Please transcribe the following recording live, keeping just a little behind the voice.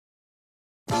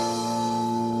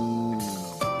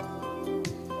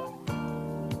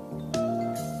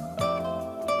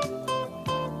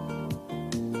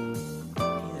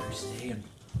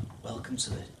to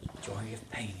the Joy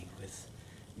of Painting with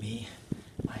me,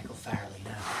 Michael Farley.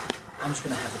 Now, I'm just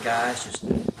going to have the guys just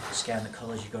scan the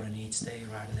colours you're going to need, stay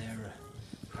right there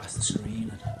across the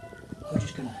screen, and we're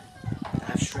just going to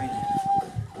dive straight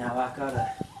in. Now, I've got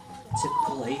a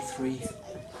typical A3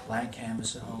 blank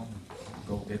canvas at home.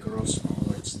 Go bigger or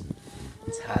smaller, it's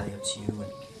entirely up to you,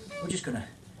 and we're just going to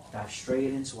dive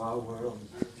straight into our world.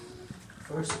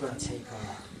 First, we're going to take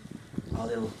our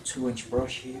little 2-inch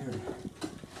brush here, and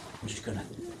we're just going to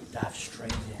dive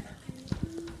straight in.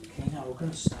 Okay, now we're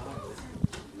going to start with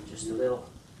just a little,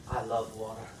 I love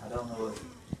water. I don't know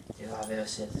if I've ever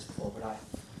said this before, but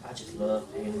I just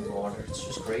love painting water. It's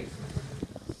just great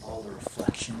for all the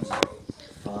reflections and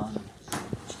fun.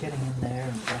 Just getting in there,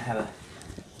 and we're going to have a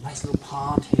nice little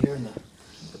pond here in the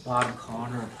bottom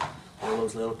corner. All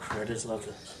those little critters love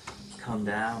to come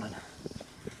down and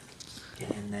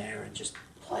get in there and just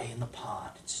play in the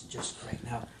pond. It's just great.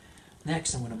 Now,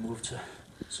 next I'm going to move to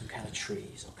some kind of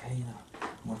trees, okay? Now, I'm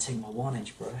going to take my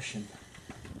 1-inch brush, and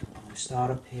I'm going to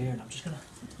start up here, and I'm just going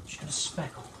to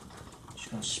speckle. Just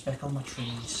going to speckle my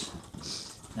trees.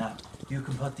 Now, you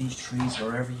can put these trees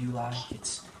wherever you like.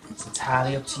 It's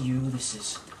entirely up to you. This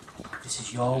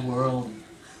is your world, and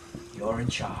you're in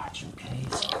charge, okay?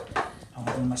 So I'm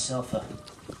giving myself a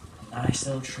nice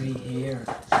little tree here.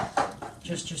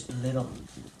 Just a little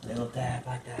dab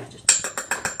like that.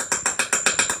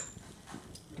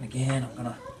 And again, I'm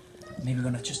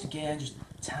gonna just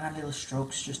tiny little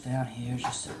strokes just down here,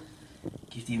 just to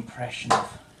give the impression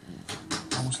of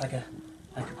almost like a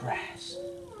grass.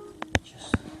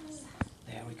 Just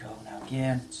there we go. Now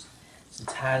again, it's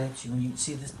entirely up to you. And you can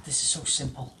see this is so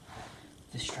simple.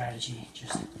 This strategy,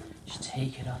 just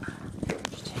take it up.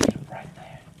 Just take it up right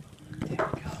there. There we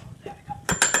go. There we go.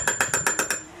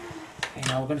 Okay,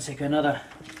 now we're going to take another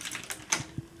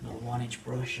 1-inch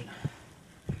brush, and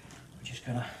we're just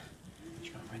gonna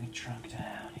bring a trunk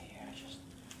down here.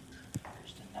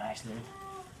 Just a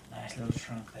nice little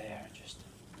trunk there. Just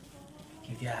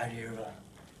give the idea of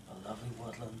a lovely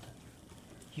woodland.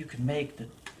 You can make it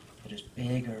as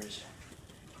big or as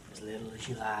little as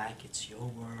you like. It's your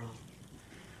world.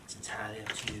 It's entirely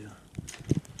up to you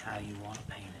how you want to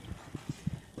paint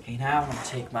it. Okay, now I'm going to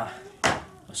take my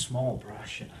small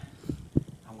brush, and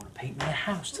I want to paint me a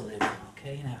house to live in.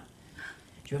 Okay, now,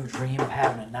 do you ever dream of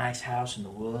having a nice house in the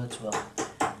woods? Well,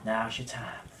 now's your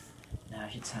time.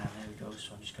 Now's your time. There we go.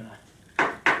 So I'm just gonna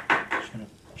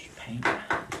paint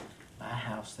my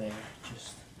house there.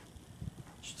 Just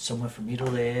somewhere for me to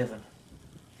live and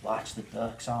watch the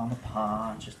ducks on the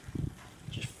pond, just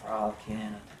frolicking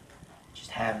and just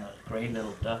having a great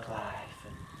little duck life.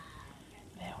 And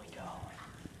there we go.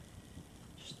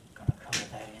 Just gonna cover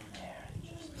that in there.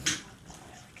 There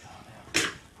we go.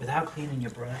 Now, without cleaning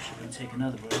your brush, you're gonna take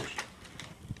another brush.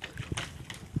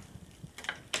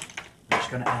 I'm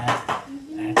just gonna add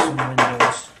some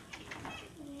windows.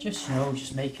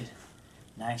 Just make it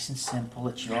nice and simple.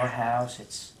 It's your house.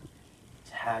 It's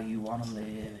how you want to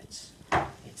live. It's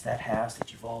that house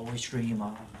that you've always dreamed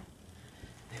of.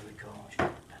 There we go. Just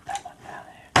put that one down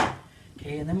there.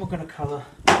 Okay, and then we're going to color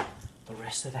the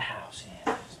rest of the house in.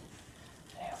 There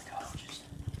we go.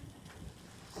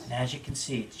 And as you can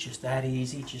see, it's just that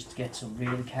easy. Just to get some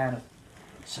really kind of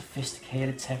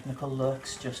sophisticated technical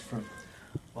looks just from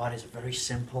what is a very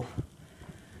simple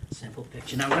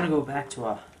picture. Now we're going to go back to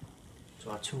our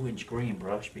 2-inch green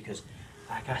brush, because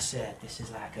like I said, this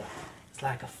is like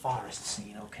a forest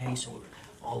scene, okay? So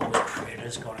all those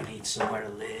critters gonna need somewhere to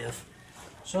live.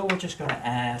 So we're just gonna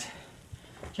add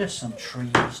just some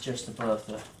trees just above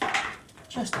the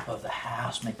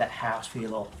house, make that house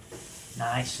feel all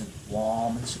nice and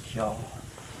warm and secure.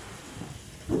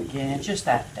 Again, just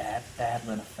that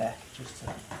dabbling effect. Just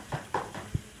to,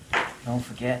 don't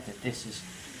forget that this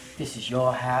is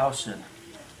your house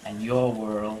and your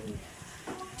world.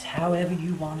 It's however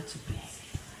you want it to be.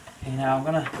 Okay, now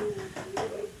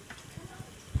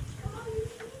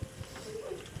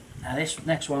now this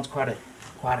next one's quite a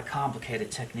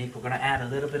complicated technique. We're gonna add a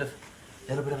little bit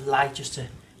of light just to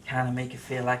kind of make it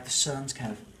feel like the sun's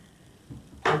kind of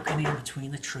poking in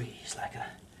between the trees, like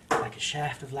a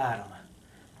shaft of light on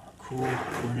a cool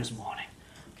winter's morning.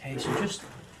 Okay, so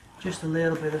just a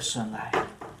little bit of sunlight,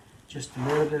 just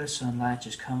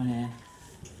coming in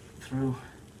through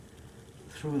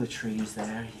the trees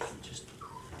there. You can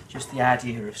just the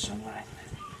idea of sunlight.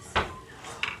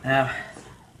 Now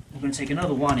we're going to take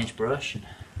another 1-inch brush, and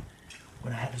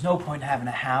there's no point in having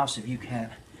a house if you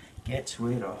can't get to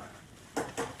it, or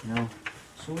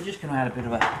So we're just going to add a bit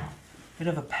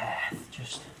of a path,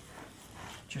 just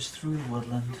through the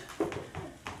woodland,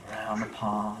 around the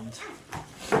pond,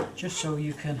 just so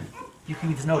you can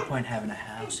there's no point having a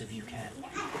house if you can't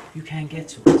get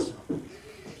to it. So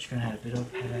just gonna add a bit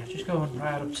up here, just going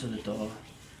right up to the door,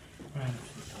 there.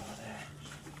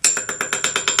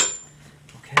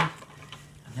 Okay,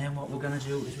 and then what we're gonna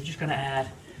do is we're just gonna add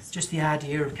just the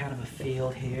idea of kind of a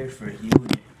field here for you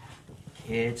and your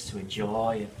kids to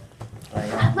enjoy and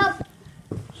play on.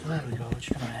 So there we go, we're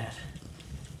just gonna add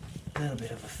a little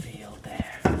bit of a field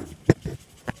there,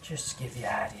 just to give the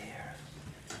idea.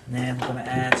 And then we're going to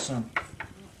add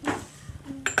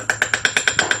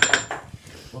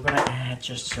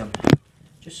just some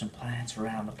plants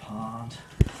around the pond.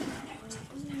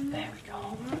 There we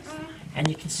go. And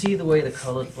you can see the way the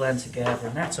colors blend together,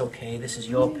 and that's okay. This is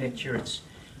your picture, it's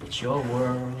your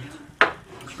world.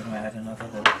 Just going to add another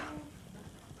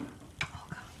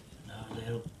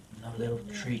little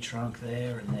tree trunk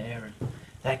there, and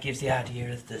that gives the idea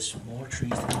that there's some more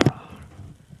trees than there are.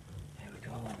 There we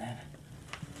go, and then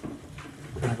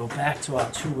we're going to go back to our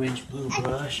 2-inch blue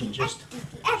brush and just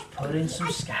put in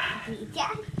some sky. There we go.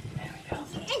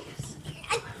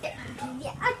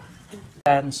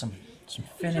 Adding some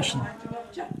finishing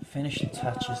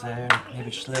touches there, maybe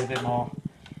just a little bit more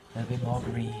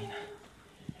green.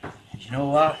 And you know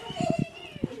what?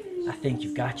 I think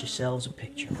you've got yourselves a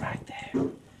picture right there.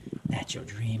 That's your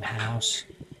dream house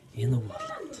in the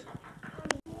woodland.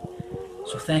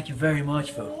 So thank you very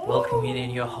much for welcoming me in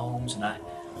your homes, and I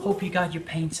hope you got your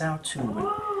paints out too,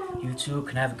 and you too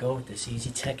can have a go at this easy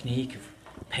technique of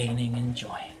painting and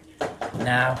enjoying.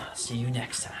 Now, I'll see you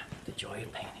next time, the joy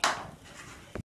of painting.